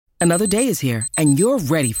Another day is here, and you're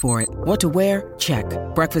ready for it. What to wear? Check.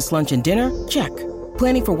 Breakfast, lunch, and dinner? Check.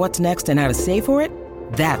 Planning for what's next and how to save for it?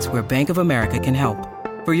 That's where Bank of America can help.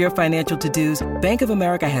 For your financial to-dos, Bank of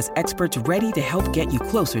America has experts ready to help get you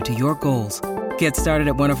closer to your goals. Get started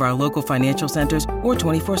at one of our local financial centers or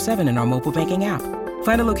 24/7 in our mobile banking app.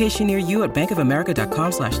 Find a location near you at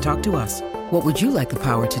bankofamerica.com/talktous. What would you like the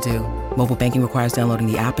power to do? Mobile banking requires downloading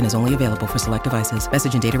the app and is only available for select devices.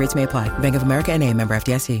 Message and data rates may apply. Bank of America N.A., member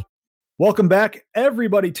FDIC. Welcome back,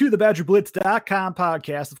 everybody, to the BadgerBlitz.com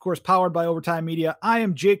podcast, of course, powered by Overtime Media. I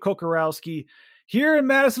am Jake Kokorowski here in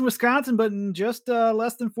Madison, Wisconsin, but in just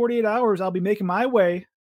less than 48 hours, I'll be making my way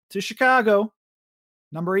to Chicago.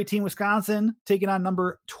 Number 18, Wisconsin, taking on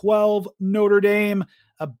number 12, Notre Dame.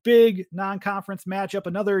 A big non-conference matchup,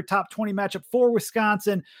 another top 20 matchup for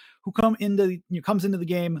Wisconsin, who comes into the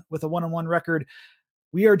game with a 1-1 record.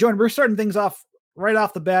 We're starting things off right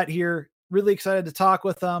off the bat here. Really excited to talk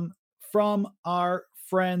with them. From our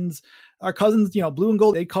friends, our cousins, Blue and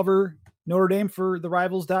Gold. They cover Notre Dame for the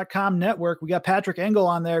Rivals.com network. We got Patrick Engel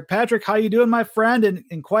on there. Patrick, how you doing, my friend?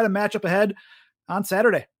 And quite a matchup ahead on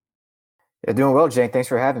Saturday. Yeah, doing well, Jake. Thanks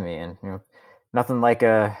for having me. And nothing like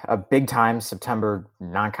a big time September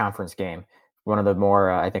non-conference game. One of the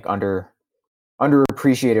more I think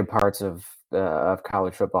underappreciated parts of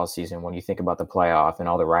college football season when you think about the playoff and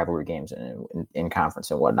all the rivalry games in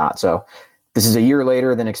conference and whatnot. So this is a year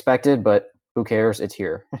later than expected, but who cares? It's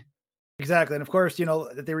here. Exactly. And of course, they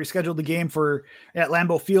rescheduled the game at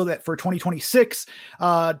Lambeau Field for 2026.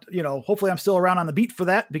 Hopefully I'm still around on the beat for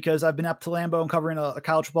that, because I've been up to Lambeau and covering a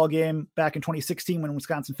college football game back in 2016 when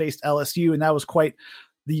Wisconsin faced LSU. And that was quite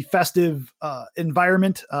the festive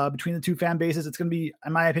environment between the two fan bases. It's going to be,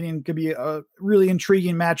 in my opinion, could be a really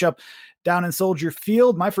intriguing matchup down in Soldier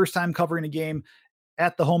Field. My first time covering a game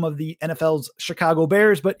at the home of the NFL's Chicago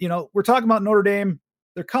Bears. But, we're talking about Notre Dame.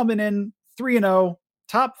 They're coming in 3-0,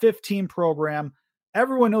 top 15 program.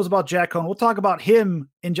 Everyone knows about Jack Cohn. We'll talk about him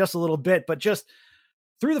in just a little bit, but just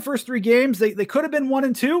through the first three games, they could have been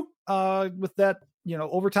 1-2 with that,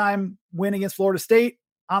 overtime win against Florida State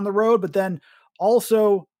on the road, but then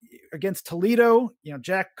also against Toledo,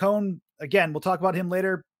 Jack Cohn, again, we'll talk about him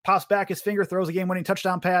later, pops back his finger, throws a game-winning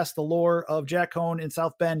touchdown pass. The lore of Jack Cohn in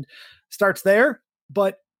South Bend starts there.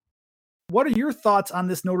 But what are your thoughts on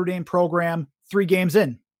this Notre Dame program 3 games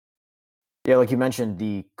in? Yeah, like you mentioned,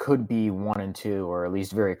 the could be 1-2, or at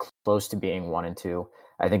least very close to being 1-2,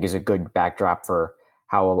 I think is a good backdrop for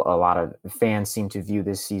how a lot of fans seem to view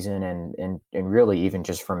this season, and really even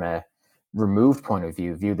just from a removed point of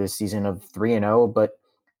view this season of 3-0, but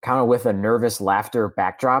kind of with a nervous laughter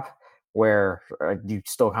backdrop where you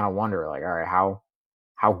still kind of wonder, like, all right,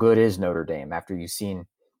 how good is Notre Dame after you've seen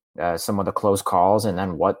some of the close calls, and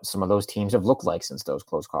then what some of those teams have looked like since those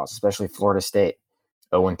close calls, especially Florida State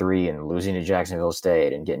 0-3 and losing to Jacksonville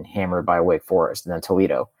State and getting hammered by Wake Forest, and then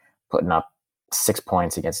Toledo putting up 6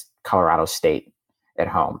 points against Colorado State at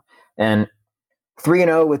home. And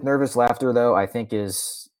 3-0 with nervous laughter, though, I think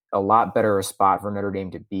is a lot better a spot for Notre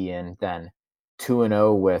Dame to be in than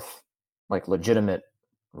 2-0 with like legitimate,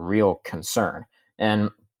 real concern. And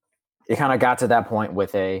it kind of got to that point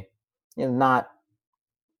with a not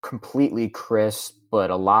completely crisp, but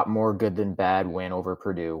a lot more good than bad win over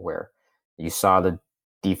Purdue, where you saw the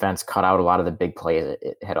defense cut out a lot of the big plays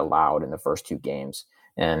it had allowed in the first 2 games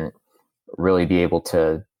and really be able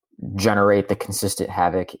to generate the consistent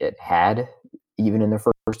havoc it had even in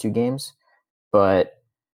the first 2 games. But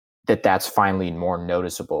that's finally more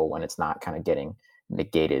noticeable when it's not kind of getting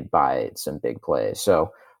negated by some big plays.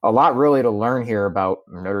 So a lot really to learn here about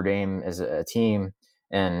Notre Dame as a team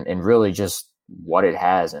and really just what it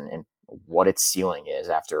has and what its ceiling is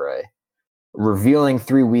after a revealing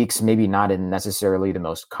 3 weeks, maybe not in necessarily the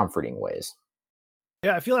most comforting ways.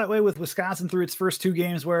 Yeah, I feel that way with Wisconsin through its first 2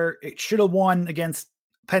 games, where it should have won against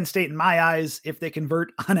Penn State in my eyes if they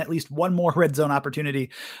convert on at least one more red zone opportunity.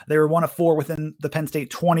 They were 1 of 4 within the Penn State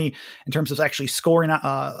 20 in terms of actually scoring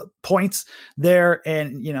points there.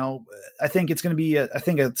 And, I think it's going to be a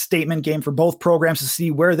statement game for both programs to see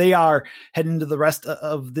where they are heading into the rest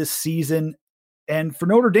of this season. And for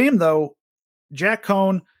Notre Dame, though, Jack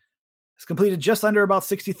Cohn has completed just under about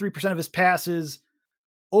 63% of his passes,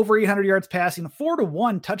 over 800 yards passing, a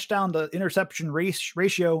 4-1 touchdown to interception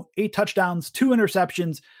ratio, 8 touchdowns, 2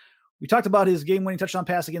 interceptions. We talked about his game-winning touchdown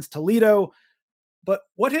pass against Toledo, but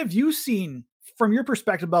what have you seen from your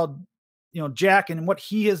perspective about, Jack and what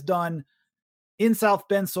he has done in South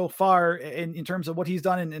Bend so far in terms of what he's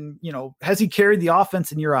done and has he carried the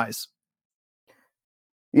offense in your eyes?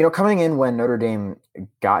 Coming in when Notre Dame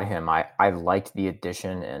got him, I liked the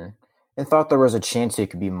addition and thought there was a chance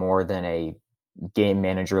it could be more than a game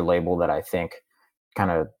manager label that I think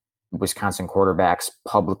kind of Wisconsin quarterbacks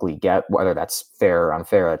publicly get, whether that's fair or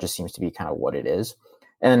unfair. It just seems to be kind of what it is.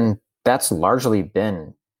 And that's largely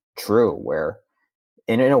been true, where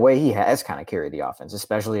in a way he has kind of carried the offense,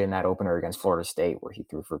 especially in that opener against Florida State, where he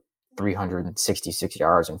threw for 366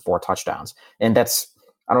 yards and 4 touchdowns. And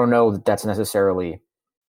I don't know that that's necessarily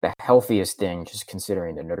the healthiest thing, just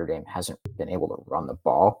considering that Notre Dame hasn't been able to run the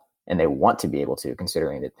ball, and they want to be able to,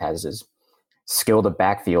 considering it has as skilled a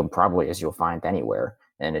backfield probably as you'll find anywhere.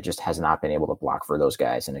 And it just has not been able to block for those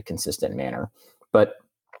guys in a consistent manner. But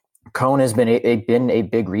Cohn has been a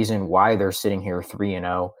big reason why they're sitting here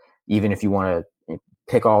 3-0, even if you want to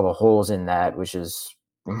pick all the holes in that, which is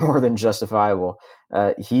more than justifiable.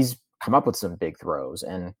 He's come up with some big throws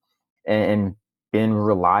and been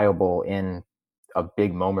reliable in a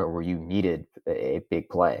big moment where you needed a big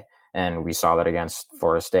play. And we saw that against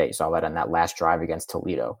Florida State, saw that on that last drive against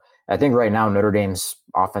Toledo. I think right now Notre Dame's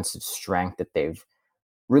offensive strength that they've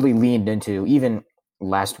really leaned into, even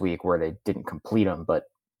last week where they didn't complete them, but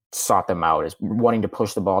sought them out, is wanting to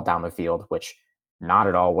push the ball down the field, which not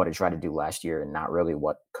at all what I tried to do last year, and not really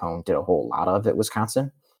what Cohn did a whole lot of at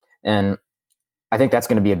Wisconsin. And I think that's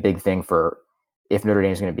going to be a big thing for if Notre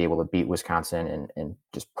Dame is going to be able to beat Wisconsin and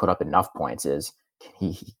just put up enough points, is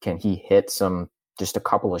can he hit just a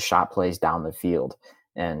couple of shot plays down the field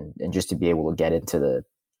and just to be able to get into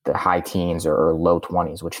the high teens or low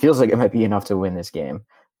 20s, which feels like it might be enough to win this game.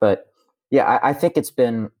 But yeah, I think it's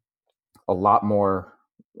been a lot more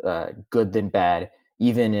good than bad,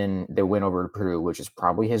 even in the win over Purdue, which is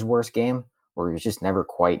probably his worst game, where he was just never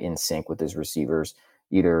quite in sync with his receivers,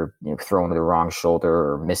 either throwing to the wrong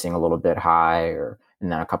shoulder or missing a little bit high,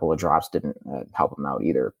 and then a couple of drops didn't help him out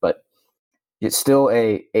either. But it's still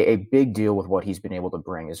a big deal with what he's been able to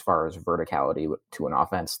bring as far as verticality to an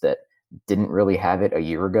offense that didn't really have it a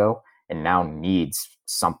year ago and now needs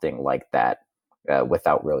something like that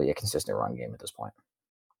without really a consistent run game at this point.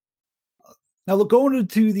 Now, look, going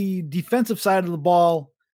to the defensive side of the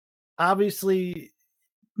ball, obviously,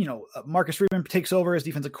 Marcus Freeman takes over as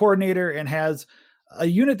defensive coordinator and has a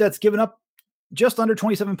unit that's given up just under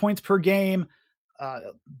 27 points per game.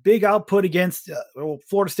 Big output against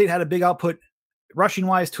Florida State had a big output rushing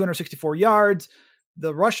wise, 264 yards.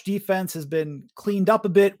 The rush defense has been cleaned up a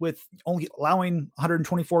bit, with only allowing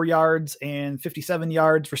 124 yards and 57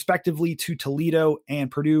 yards respectively to Toledo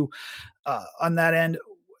and Purdue on that end.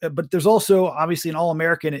 But there's also obviously an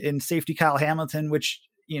All-American in safety Kyle Hamilton, which,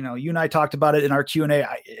 you and I talked about it in our Q&A.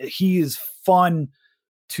 He is fun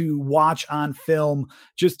to watch on film.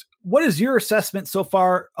 Just what is your assessment so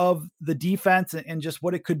far of the defense and just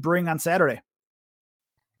what it could bring on Saturday?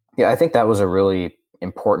 Yeah, I think that was a really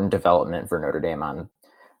important development for Notre Dame on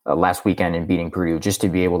last weekend in beating Purdue, just to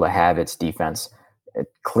be able to have its defense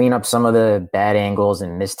clean up some of the bad angles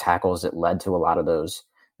and missed tackles that led to a lot of those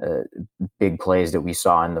big plays that we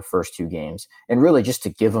saw in the first 2 games, and really just to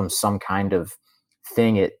give them some kind of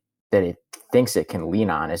thing that it thinks it can lean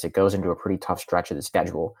on as it goes into a pretty tough stretch of the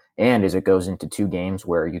schedule, and as it goes into 2 games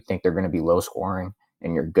where you think they're going to be low scoring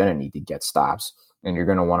and you're going to need to get stops, and you're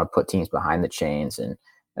going to want to put teams behind the chains and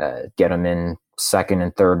get them in 2nd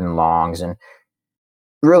and 3rd and longs. And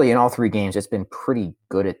really in all 3 games, it's been pretty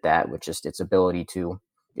good at that, with just its ability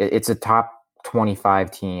it's a top 25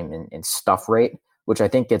 team in stuff rate, which I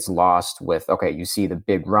think gets lost with, okay, you see the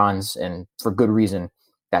big runs, and for good reason,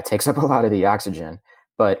 that takes up a lot of the oxygen,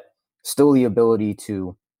 but still the ability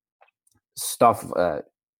to stuff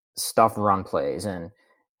run plays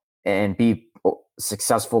and be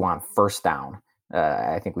successful on first down.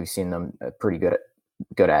 I think we've seen them pretty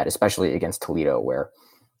good at, especially against Toledo, where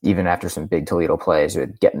even after some big Toledo plays,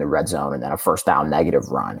 would get in the red zone and then a first down negative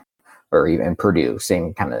run, or even Purdue,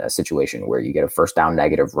 same kind of a situation where you get a first down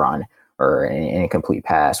negative run or an incomplete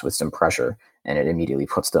pass with some pressure, and it immediately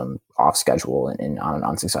puts them off schedule and on an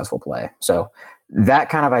unsuccessful play. So that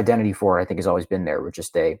kind of identity for it, I think, has always been there. We're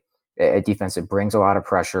just a defense that brings a lot of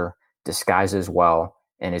pressure, disguises well,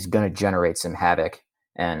 and is going to generate some havoc.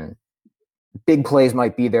 And big plays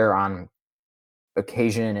might be there on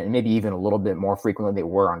occasion, and maybe even a little bit more frequently they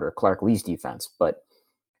were under Clark Lee's defense. But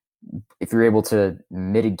if you're able to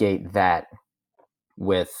mitigate that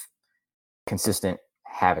with consistent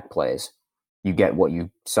havoc plays, you get what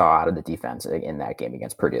you saw out of the defense in that game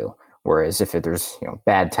against Purdue. Whereas if there's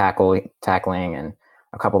bad tackling and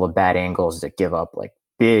a couple of bad angles that give up like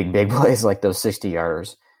big plays like those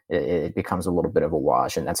 60-yarders, it becomes a little bit of a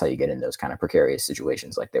wash, and that's how you get in those kind of precarious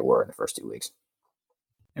situations like they were in the first 2 weeks.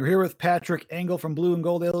 And we're here with Patrick Engel from Blue and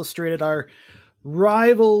Gold Illustrated, our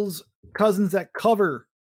rivals, cousins that cover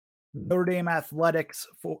Notre Dame athletics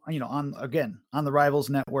on the Rivals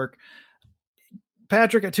Network.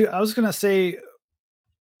 Patrick, too, I was going to say,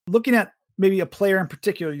 looking at maybe a player in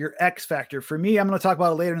particular, your X factor. For me, I'm going to talk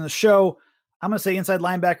about it later in the show. I'm going to say inside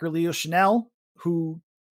linebacker Leo Chenal, who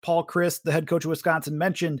Paul Chryst, the head coach of Wisconsin,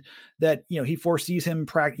 mentioned that, he foresees him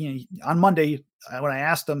on Monday. When I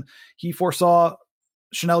asked him, he foresaw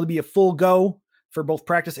Chenal to be a full go for both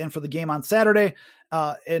practice and for the game on Saturday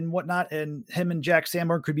and whatnot. And him and Jack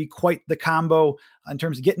Sanborn could be quite the combo in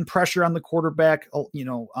terms of getting pressure on the quarterback,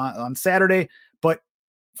 on Saturday. But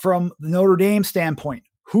from the Notre Dame standpoint,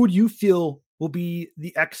 who do you feel will be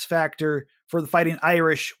the X factor for the Fighting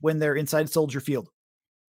Irish when they're inside Soldier Field?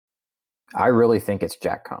 I really think it's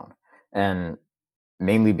Jack Cohn, and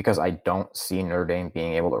mainly because I don't see Notre Dame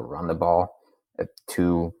being able to run the ball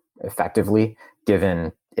too effectively,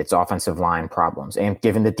 given its offensive line problems and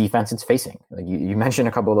given the defense it's facing. Like you mentioned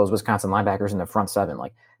a couple of those Wisconsin linebackers in the front seven.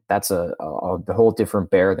 Like that's a whole different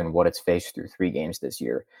bear than what it's faced through 3 games this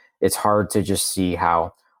year. It's hard to just see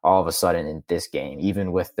how all of a sudden in this game,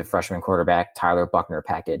 even with the freshman quarterback Tyler Buckner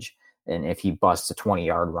package, and if he busts a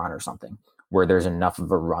 20-yard run or something, where there's enough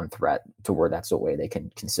of a run threat to where that's a way they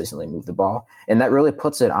can consistently move the ball. And that really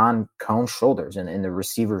puts it on Cohn's shoulders and in the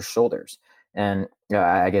receiver's shoulders. And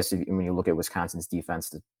I guess when you look at Wisconsin's defense,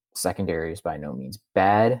 the secondary is by no means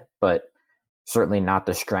bad, but certainly not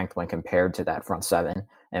the strength when compared to that front seven,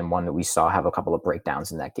 and one that we saw have a couple of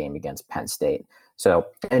breakdowns in that game against Penn State. So,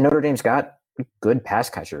 and Notre Dame's got good pass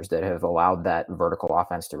catchers that have allowed that vertical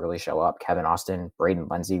offense to really show up. Kevin Austin, Braden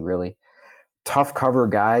Lindsey, really tough cover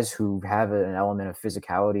guys who have an element of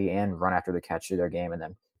physicality and run after the catch to their game. And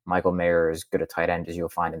then Michael Mayer is good a tight end as you'll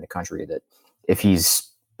find in the country, that if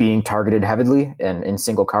he's being targeted heavily and in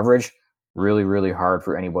single coverage, really, really hard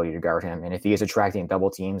for anybody to guard him. And if he is attracting double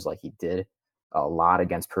teams like he did a lot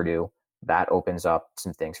against Purdue, that opens up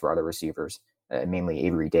some things for other receivers, mainly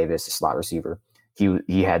Avery Davis, the slot receiver.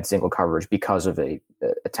 He had single coverage because of a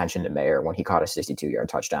attention to Mayer when he caught a 62-yard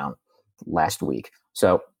touchdown last week.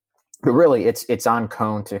 So, but really, it's on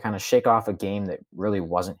Cohn to kind of shake off a game that really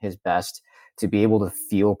wasn't his best, to be able to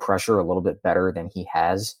feel pressure a little bit better than he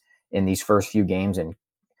has in these first few games and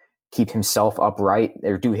keep himself upright,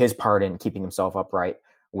 or do his part in keeping himself upright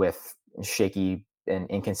with shaky and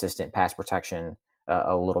inconsistent pass protection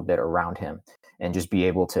a little bit around him, and just be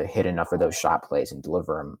able to hit enough of those shot plays and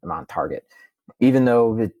deliver them on target. Even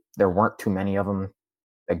though there weren't too many of them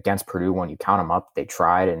against Purdue, when you count them up, they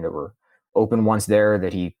tried, and there were open ones there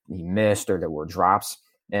that he missed, or there were drops.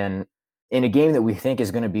 And in a game that we think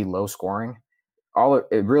is going to be low scoring,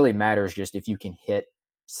 it really matters just if you can hit,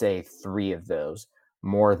 say, 3 of those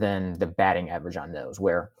more than the batting average on those,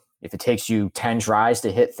 where if it takes you 10 tries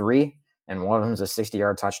to hit 3 and one of them is a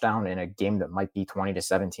 60-yard touchdown in a game that might be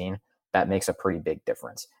 20-17, that makes a pretty big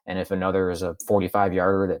difference. And if another is a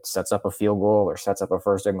 45-yarder that sets up a field goal or sets up a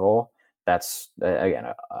first and goal, that's, again,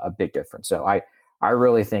 a big difference. So I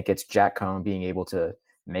really think it's Jack Cohn being able to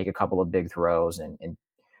make a couple of big throws and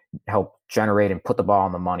help generate and put the ball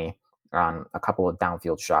on the money on a couple of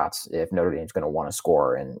downfield shots if Notre Dame's going to want to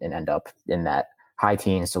score and end up in that high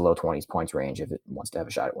teens to low 20s points range if it wants to have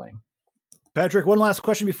a shot at winning. Patrick, one last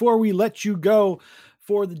question before we let you go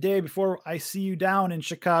for the day, before I see you down in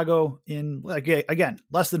Chicago in, again,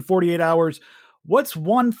 less than 48 hours. What's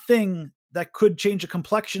one thing that could change the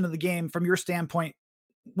complexion of the game from your standpoint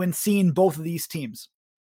when seeing both of these teams?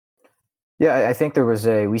 Yeah, I think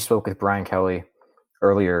we spoke with Brian Kelly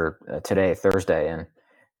earlier today, Thursday, and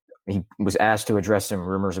he was asked to address some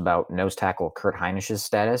rumors about nose tackle Kurt Heinish's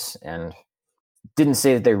status, and didn't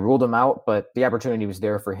say that they ruled him out, but the opportunity was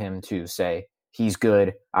there for him to say, he's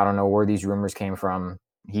good. I don't know where these rumors came from.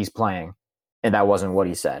 He's playing. And that wasn't what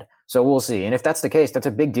he said. So we'll see. And if that's the case, that's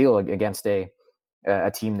a big deal against a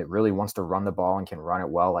team that really wants to run the ball and can run it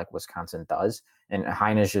well like Wisconsin does. And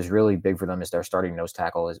Heinisch is really big for them as their starting nose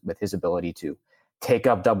tackle, with his ability to take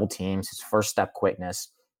up double teams, his first step quickness,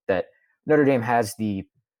 that Notre Dame has the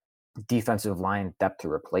defensive line depth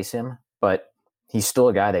to replace him, but he's still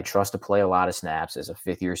a guy they trust to play a lot of snaps as a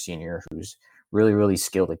 5th-year senior who's really, really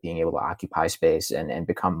skilled at being able to occupy space and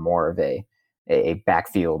become more of a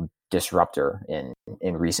backfield disruptor in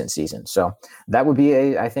recent seasons. So that would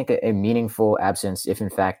be I think a meaningful absence if in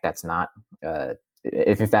fact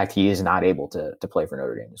he is not able to play for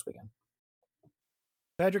Notre Dame this weekend.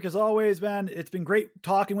 Patrick, as always, man, it's been great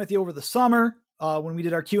talking with you over the summer. When we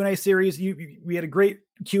did our Q&A series, we had a great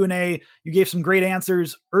Q&A. You gave some great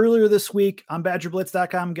answers earlier this week on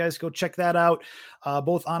BadgerBlitz.com. Guys, go check that out,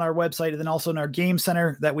 both on our website and then also in our game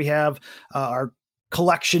center that we have our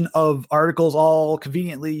collection of articles all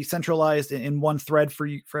conveniently centralized in one thread for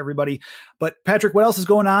everybody. But Patrick, what else is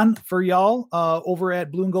going on for y'all over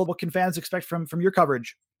at Blue and Gold? What can fans expect from your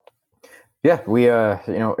coverage? Yeah, we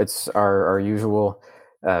it's our usual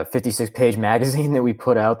 56-page magazine that we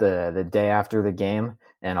put out the day after the game,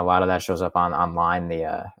 and a lot of that shows up online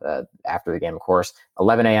after the game, of course.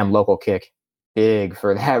 11 a.m. local kick, big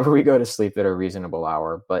for that, where we go to sleep at a reasonable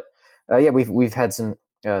hour. But yeah, we've had some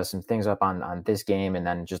things up on this game, and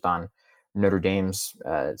then just on Notre Dame's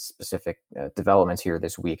specific developments here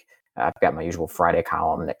this week. I've got my usual Friday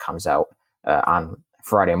column that comes out on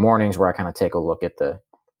Friday mornings, where I kind of take a look at the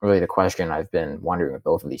question I've been wondering with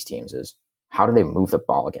both of these teams is, how do they move the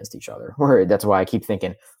ball against each other? That's why I keep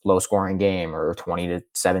thinking low scoring game, or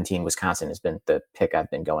 20-17 Wisconsin has been the pick I've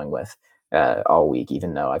been going with all week,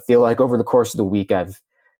 even though I feel like over the course of the week, I've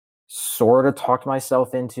sort of talked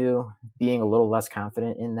myself into being a little less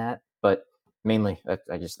confident in that. But mainly I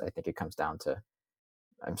think it comes down to,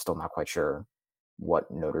 I'm still not quite sure what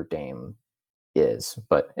Notre Dame is,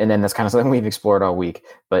 and then that's kind of something we've explored all week.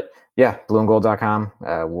 But yeah,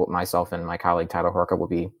 blueandgold.com, myself and my colleague Tyler Horka will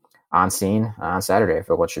be on scene on Saturday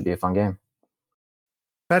for what should be a fun game.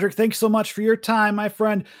 Patrick, thanks so much for your time, my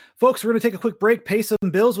friend. Folks, we're going to take a quick break, pay some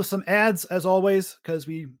bills with some ads as always, because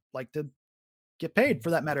we like to get paid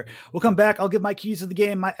for that matter. We'll come back. I'll give my keys to the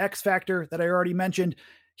game, my X factor that I already mentioned,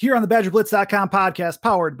 here on the BadgerBlitz.com podcast,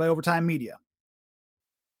 powered by Overtime Media.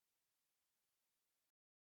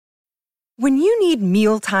 When you need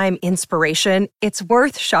mealtime inspiration, it's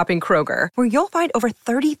worth shopping Kroger, where you'll find over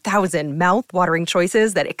 30,000 mouth-watering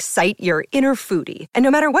choices that excite your inner foodie. And no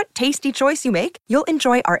matter what tasty choice you make, you'll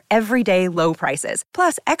enjoy our everyday low prices,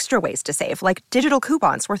 plus extra ways to save, like digital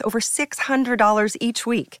coupons worth over $600 each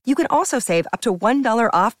week. You can also save up to $1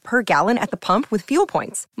 off per gallon at the pump with fuel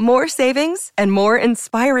points. More savings and more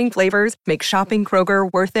inspiring flavors make shopping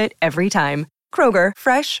Kroger worth it every time. Kroger,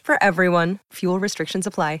 fresh for everyone. Fuel restrictions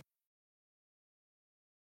apply.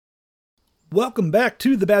 Welcome back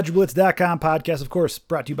to the BadgerBlitz.com podcast, of course,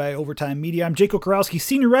 brought to you by Overtime Media. I'm Jake Okarowski,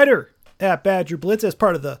 senior writer at Badger Blitz as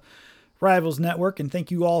part of the Rivals Network, and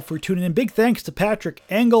thank you all for tuning in. Big thanks to Patrick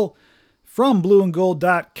Engel from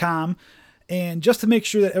blueandgold.com. And just to make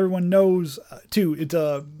sure that everyone knows, too,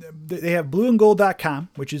 they have blueandgold.com,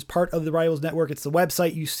 which is part of the Rivals Network. It's the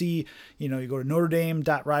website you see. You go to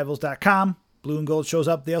notredame.rivals.com. Blue and Gold shows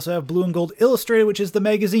up. They also have Blue and Gold Illustrated, which is the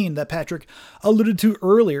magazine that Patrick alluded to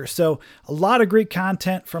earlier. So a lot of great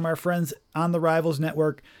content from our friends on the Rivals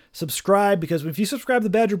Network. Subscribe, because if you subscribe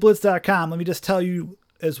to BadgerBlitz.com, let me just tell you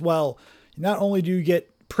as well, not only do you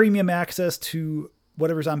get premium access to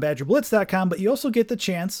whatever's on BadgerBlitz.com, but you also get the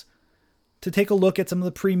chance to take a look at some of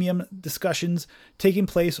the premium discussions taking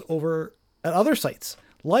place over at other sites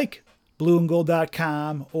like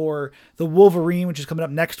blueandgold.com or the Wolverine, which is coming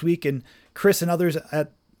up next week, and Chris and others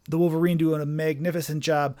at the Wolverine doing a magnificent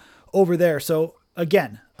job over there. So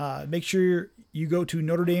again, make sure you go to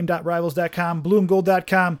notredame.rivals.com,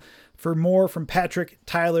 blueandgold.com for more from Patrick,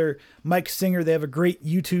 Tyler, Mike Singer. They have a great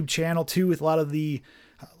YouTube channel too, with a lot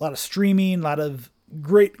of streaming, a lot of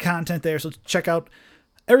great content there. So check out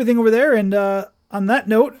everything over there. And on that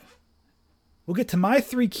note, we'll get to my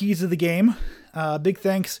 3 keys of the game. Big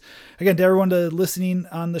thanks again to everyone listening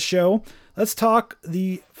on the show. Let's talk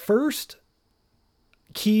the first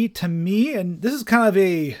key to me, and this is kind of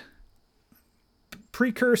a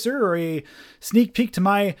precursor or a sneak peek to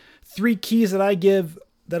my 3 keys that I give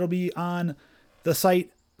that'll be on the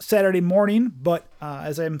site Saturday morning. But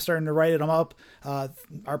as I'm starting to write them up,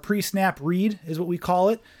 our pre-snap read is what we call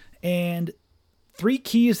it, and 3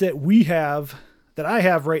 keys that I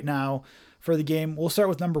have right now for the game. We'll start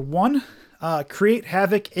with number 1. Create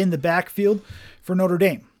havoc in the backfield for Notre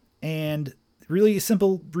Dame. And really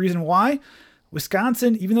simple reason why.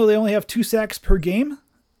 Wisconsin, even though they only have 2 sacks per game,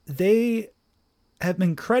 they have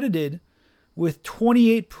been credited with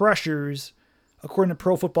 28 pressures according to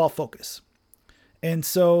Pro Football Focus. And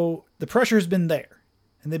so the pressure has been there,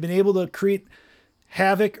 and they've been able to create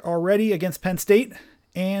havoc already against Penn State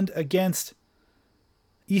and against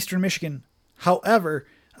Eastern Michigan. However,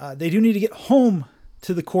 they do need to get home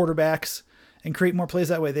to the quarterbacks and create more plays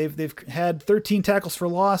that way. They've had 13 tackles for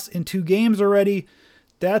loss in 2 games already.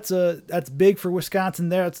 That's big for Wisconsin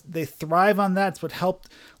there. They thrive on that. It's what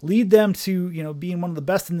helped lead them to, being one of the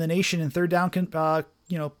best in the nation in third down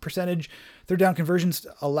percentage, third down conversions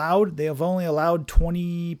allowed. They have only allowed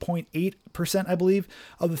 20.8%, I believe,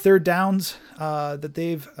 of the third downs that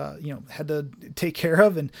they've had to take care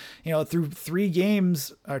of. And through 3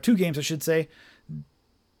 games, or 2 games, I should say,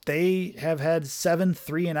 they have had 7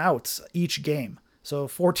 3-and-outs each game. So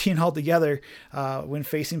 14 altogether when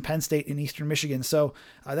facing Penn State and Eastern Michigan. So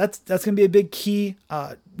that's going to be a big key.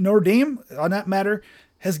 Notre Dame, on that matter,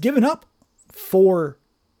 has given up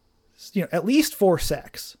at least 4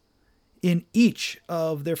 sacks in each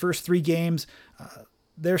of their first 3 games.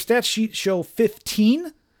 Their stat sheet show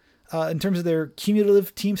 15 in terms of their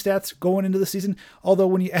cumulative team stats going into the season. Although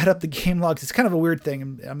when you add up the game logs, it's kind of a weird thing.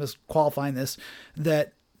 And I'm just qualifying this,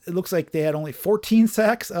 that it looks like they had only 14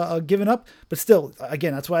 sacks given up, but still,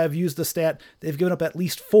 again, that's why I've used the stat. They've given up at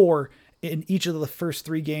least 4 in each of the first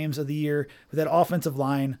 3 games of the year with that offensive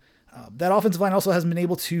line. That offensive line also hasn't been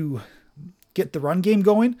able to get the run game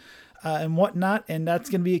going and whatnot. And that's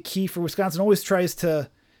going to be a key for Wisconsin. Always tries to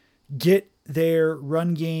get their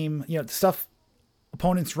run game, stuff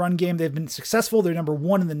opponents' run game. They've been successful. They're number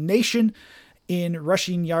 1 in the nation in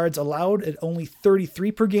rushing yards allowed at only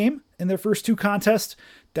 33 per game in their first 2 contests.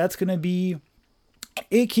 That's going to be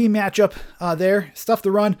a key matchup there. Stuff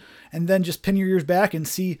the run and then just pin your ears back and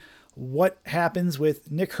see what happens with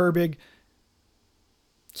Nick Herbig,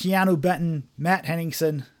 Keanu Benton, Matt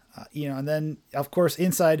Henningsen, and then of course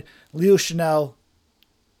inside Leo Chanel,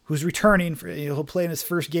 who's returning for, he'll play in his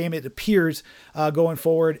first game, it appears, going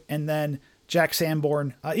forward. And then Jack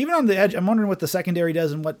Sanborn, even on the edge. I'm wondering what the secondary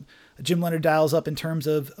does and what Jim Leonard dials up in terms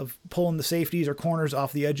of pulling the safeties or corners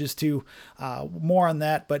off the edges too. More on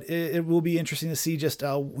that, but it will be interesting to see just,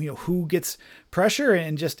 who gets pressure,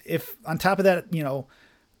 and just if on top of that,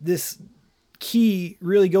 this key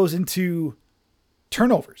really goes into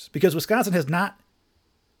turnovers, because Wisconsin has not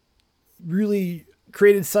really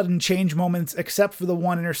created sudden change moments except for the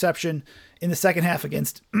 1 interception in the second half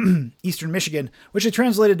against Eastern Michigan, which had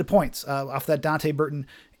translated to points off that Dante Burton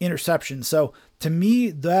interception. So to me,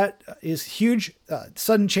 that is huge.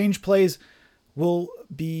 Sudden change plays will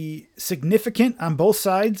be significant on both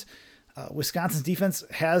sides. Wisconsin's defense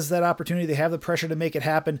has that opportunity. They have the pressure to make it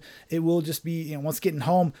happen. It will just be, once getting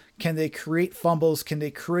home, can they create fumbles? Can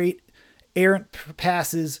they create errant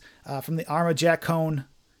passes from the arm of Jack Cohn?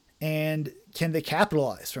 And can they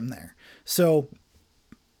capitalize from there? So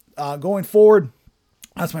going forward,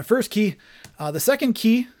 that's my first key. The second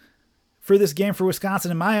key for this game for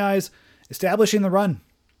Wisconsin, in my eyes, establishing the run.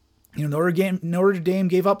 Notre Dame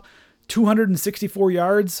gave up 264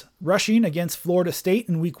 yards rushing against Florida State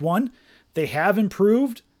in week 1. They have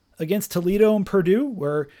improved against Toledo and Purdue,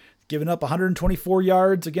 where giving up 124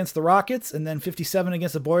 yards against the Rockets and then 57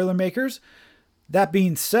 against the Boilermakers. That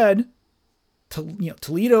being said,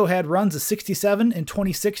 Toledo had runs of 67 and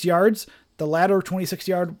 26 yards. The latter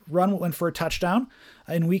 26-yard run went for a touchdown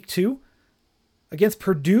in week 2. Against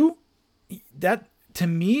Purdue, that, to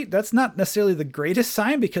me, that's not necessarily the greatest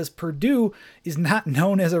sign, because Purdue is not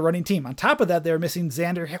known as a running team. On top of that, they're missing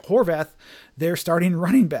Xander Horvath, their starting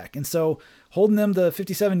running back. And so holding them to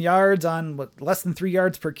 57 yards on less than 3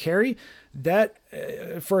 yards per carry, that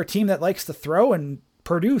for a team that likes to throw, and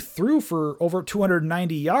Purdue threw for over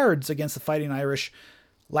 290 yards against the Fighting Irish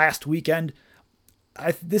last weekend.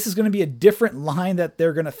 This is going to be a different line that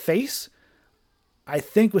they're going to face. I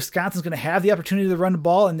think Wisconsin's going to have the opportunity to run the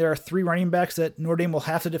ball, and there are 3 running backs that Notre Dame will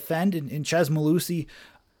have to defend in Ches Malusi,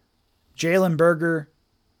 Jalen Berger,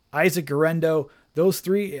 Isaac Garendo. Those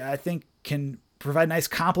 3, I think, can provide nice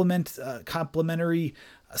complementary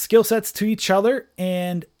skill sets to each other.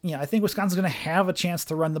 And, I think Wisconsin's going to have a chance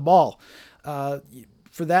to run the ball.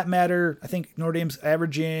 For that matter, I think Notre Dame's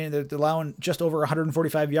averaging, they're allowing just over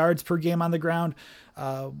 145 yards per game on the ground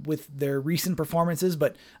with their recent performances.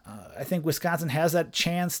 But I think Wisconsin has that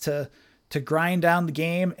chance to grind down the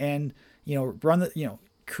game and,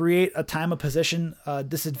 create a time of possession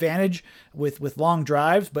disadvantage with long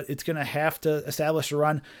drives, but it's going to have to establish a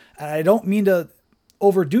run. And I don't mean to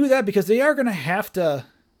overdo that, because they are going to have to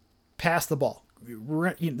pass the ball.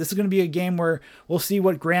 This is going to be a game where we'll see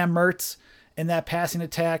what Graham Mertz and that passing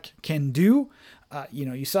attack can do.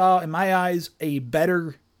 You saw, in my eyes, a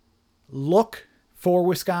better look for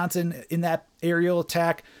Wisconsin in that aerial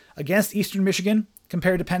attack against Eastern Michigan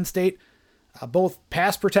compared to Penn State, both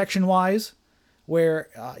pass protection wise, where,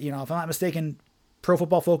 if I'm not mistaken, Pro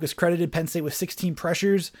Football Focus credited Penn State with 16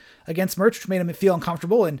 pressures against Mertz, which made him feel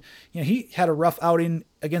uncomfortable. And, he had a rough outing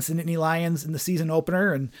against the Nittany Lions in the season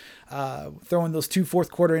opener, and throwing those 2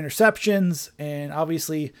 fourth quarter interceptions, and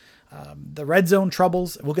obviously the red zone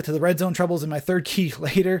troubles. We'll get to the red zone troubles in my third key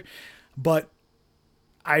later, but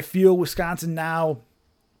I feel Wisconsin now,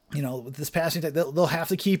 with this passing attack, they'll have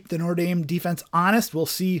to keep the Notre Dame defense honest. We'll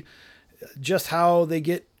see just how they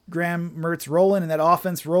get Graham Mertz rolling and that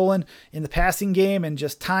offense rolling in the passing game, and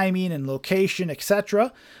just timing and location,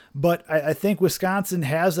 etc. But I think Wisconsin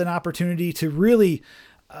has an opportunity to really,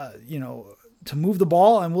 to move the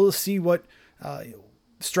ball, and we'll see what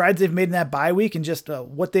strides they've made in that bye week, and just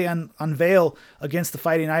what they unveil against the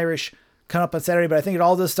Fighting Irish coming up on Saturday. But I think it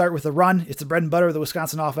all does start with the run. It's the bread and butter of the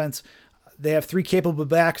Wisconsin offense. They have 3 capable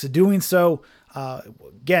backs of doing so.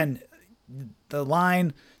 Again, the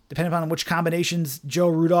line, depending on which combinations Joe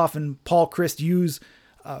Rudolph and Paul Chryst use,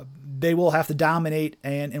 they will have to dominate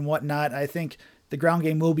and whatnot. I think the ground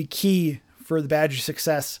game will be key for the Badgers'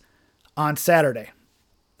 success on Saturday.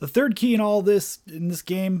 The third key in all this, in this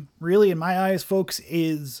game, really in my eyes, folks,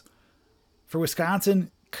 is for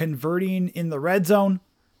Wisconsin converting in the red zone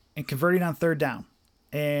and converting on third down.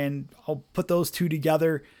 And I'll put those two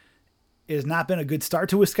together. It has not been a good start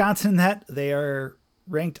to Wisconsin in that. They are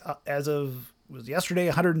ranked as of yesterday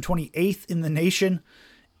 128th in the nation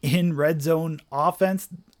in red zone offense,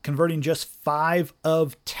 converting just 5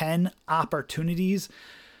 of 10 opportunities.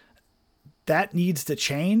 That needs to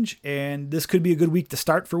change, and this could be a good week to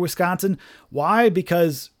start for Wisconsin. Why?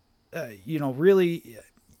 Because, really,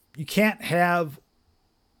 you can't have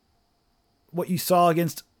what you saw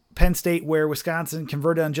against Penn State, where Wisconsin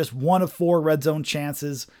converted on just 1 of 4 red zone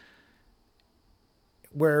chances,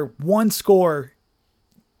 where one score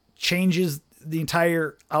changes the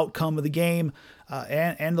entire outcome of the game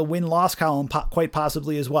and the win-loss column quite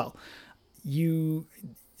possibly as well. You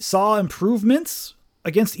saw improvements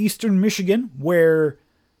against Eastern Michigan, where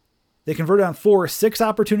they converted on 4 or 6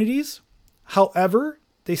 opportunities. However,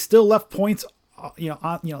 they still left points,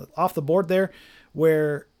 off the board there,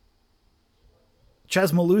 where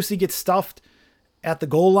Ches Malusi gets stuffed at the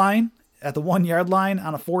goal line, at the 1-yard line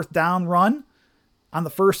on a 4th down run on the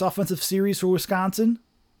first offensive series for Wisconsin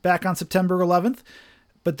back on September 11th.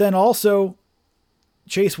 But then also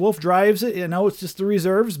Chase Wolf drives it. I know it's just the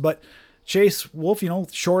reserves, but Chase Wolf,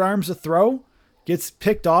 short arms a throw, gets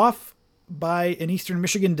picked off by an Eastern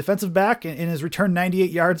Michigan defensive back and has returned 98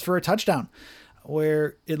 yards for a touchdown,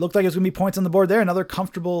 where it looked like it was going to be points on the board there. Another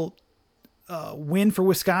comfortable win for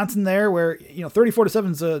Wisconsin there, where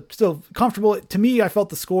 34-7 is still comfortable. To me, I felt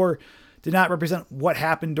the score did not represent what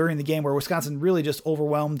happened during the game, where Wisconsin really just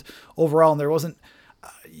overwhelmed overall, and there wasn't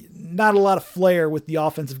not a lot of flair with the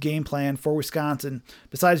offensive game plan for Wisconsin,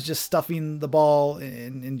 besides just stuffing the ball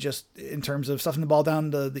and just in terms of stuffing the ball down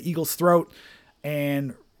the Eagles' throat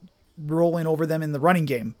and rolling over them in the running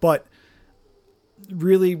game. But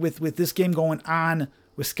really, with this game going on,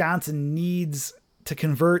 Wisconsin needs to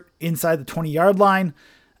convert inside the 20-yard line,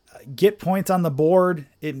 get points on the board.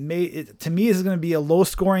 To me, this is going to be a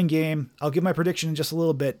low-scoring game. I'll give my prediction in just a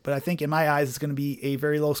little bit, but I think in my eyes, it's going to be a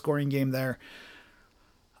very low-scoring game there.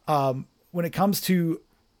 When it comes to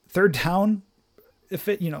third down,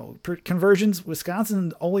 conversions,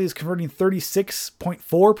 Wisconsin only is converting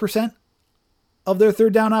 36.4% of their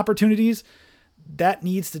third down opportunities. That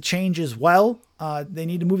needs to change as well. They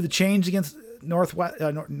need to move the chains against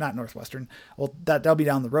not Northwestern. Well, that'll be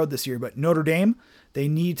down the road this year, but Notre Dame, they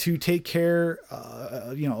need to take care,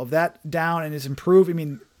 of that down and is improve. I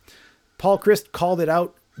mean, Paul Chryst called it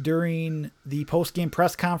out during the post-game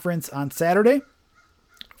press conference on Saturday.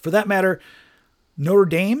 For that matter, Notre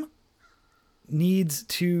Dame needs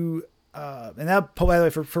to, and that, by the way,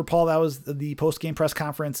 for Paul, that was the post-game press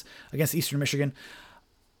conference against Eastern Michigan.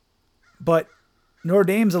 But Notre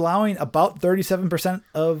Dame's allowing about 37%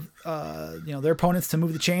 of, their opponents to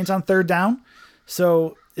move the chains on third down.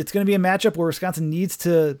 So it's going to be a matchup where Wisconsin needs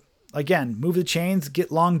to, again, move the chains,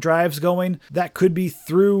 get long drives going. That could be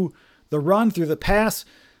through the run, through the pass,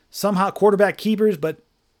 somehow quarterback keepers, but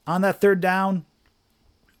on that third down,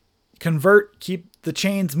 convert, keep the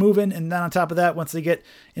chains moving, and then on top of that, once they get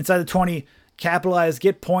inside the 20, capitalize,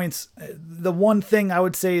 get points. The one thing I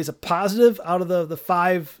would say is a positive out of the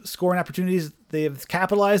 5 scoring opportunities they have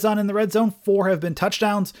capitalized on in the red zone, 4 have been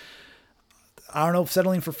touchdowns. I don't know if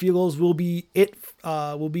settling for field goals will be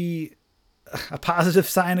a positive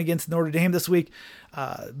sign against Notre Dame this week,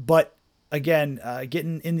 but again,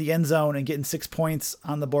 getting in the end zone and getting 6 points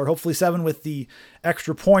on the board, hopefully 7 with the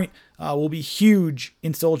extra point, will be huge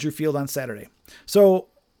in Soldier Field on Saturday. So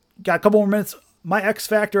got a couple more minutes. My X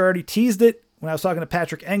Factor, already teased it when I was talking to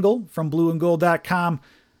Patrick Engel from blueandgold.com,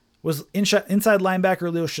 was inside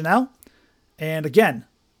linebacker Leo Chenal. And again,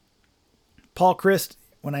 Paul Chryst,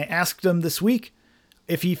 when I asked him this week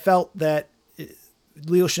if he felt that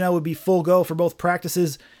Leo Chenal would be full go for both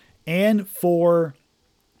practices and for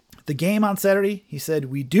the game on Saturday, he said,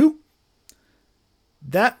 we do.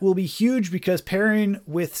 That will be huge because pairing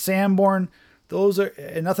with Sanborn, those are,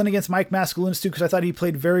 and nothing against Mike Mascalunas too, because I thought he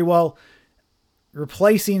played very well.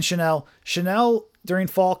 Replacing Chenal. Chenal during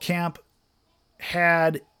fall camp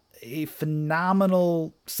had a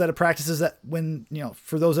phenomenal set of practices that when,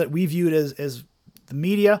 for those that we viewed as the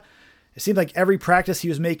media, it seemed like every practice he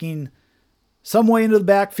was making some way into the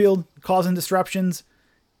backfield, causing disruptions.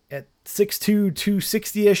 At 6'2",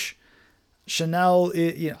 260-ish,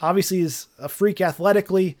 Chenal, obviously is a freak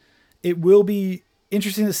athletically. It will be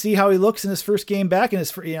interesting to see how he looks in his first game back.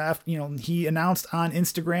 And he announced on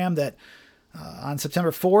Instagram that on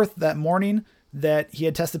September 4th, that morning, that he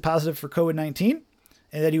had tested positive for COVID-19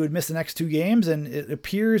 and that he would miss the next 2 games. And it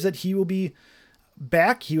appears that he will be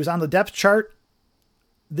back. He was on the depth chart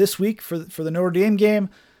this week for the Notre Dame game.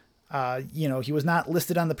 He was not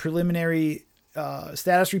listed on the preliminary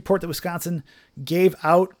status report that Wisconsin gave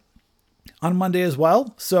out on Monday as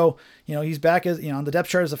well. So, he's back as, on the depth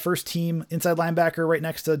chart as a first team inside linebacker right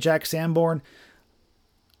next to Jack Sanborn.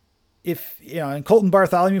 And Colton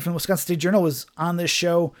Bartholomew from the Wisconsin State Journal was on this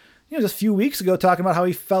show, just a few weeks ago talking about how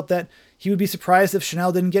he felt that he would be surprised if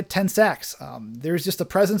Chanel didn't get 10 sacks. There's just a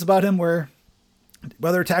presence about him where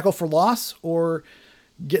whether tackle for loss or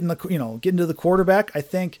getting to the quarterback, I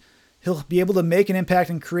think he'll be able to make an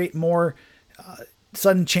impact and create more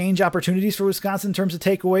sudden change opportunities for Wisconsin in terms of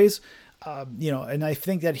takeaways. And I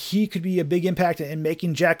think that he could be a big impact in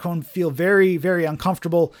making Jack Cohn feel very, very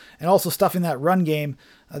uncomfortable and also stuffing that run game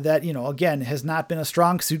that, again, has not been a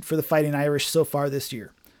strong suit for the Fighting Irish so far this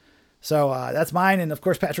year. So that's mine. And of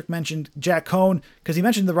course, Patrick mentioned Jack Cohn because he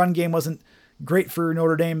mentioned the run game wasn't great for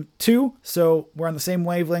Notre Dame too. So we're on the same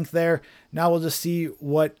wavelength there. Now we'll just see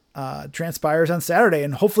what transpires on Saturday,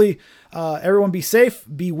 and hopefully everyone be safe,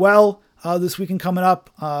 be well this weekend coming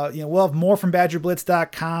up. We'll have more from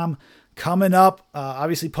BadgerBlitz.com coming up.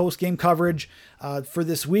 Obviously post-game coverage for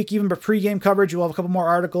this week, even pre-game coverage. We'll have a couple more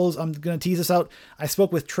articles. I'm going to tease this out. I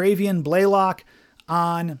spoke with Travian Blaylock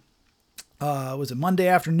on was it Monday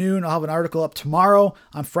afternoon. I'll have an article up tomorrow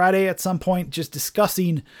on Friday at some point, just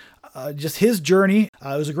discussing just his journey.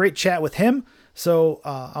 It was a great chat with him. So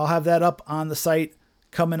I'll have that up on the site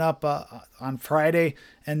coming up on Friday.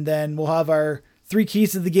 And then we'll have our 3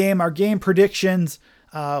 keys to the game, our game predictions.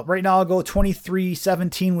 Right now I'll go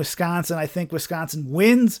 23-17 Wisconsin. I think Wisconsin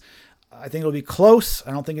wins. I think it'll be close.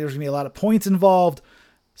 I don't think there's gonna be a lot of points involved.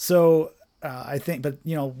 So I think, but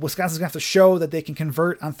Wisconsin's gonna have to show that they can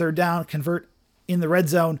convert on third down, convert in the red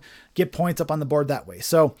zone, get points up on the board that way.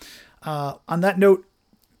 So on that note,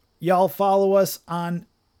 y'all follow us on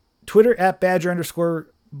Twitter at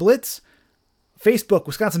Badger_Blitz, Facebook,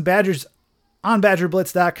 Wisconsin Badgers on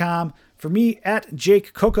BadgerBlitz.com. For me, at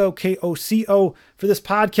Jake Coco, Koco. For this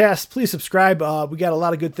podcast, please subscribe. We got a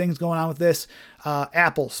lot of good things going on with this.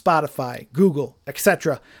 Apple, Spotify, Google,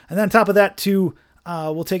 etc. And then on top of that, too,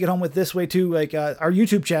 we'll take it home with this way, too, like our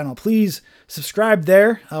YouTube channel. Please subscribe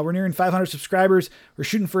there. We're nearing 500 subscribers. We're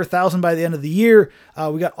shooting for 1,000 by the end of the year.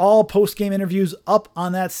 We got all post-game interviews up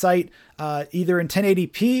on that site, either in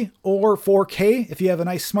 1080p or 4K if you have a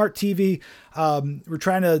nice smart TV. I'm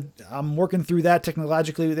working through that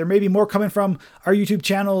technologically. There may be more coming from our YouTube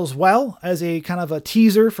channel as well as a kind of a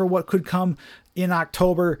teaser for what could come in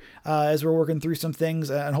October as we're working through some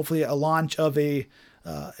things and hopefully a launch of an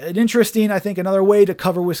interesting, I think, another way to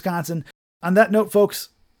cover Wisconsin. On that note, folks,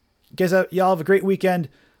 y'all have a great weekend.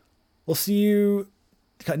 We'll see you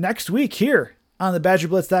next week here on the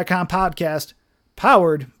BadgerBlitz.com podcast,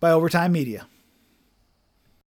 powered by Overtime Media.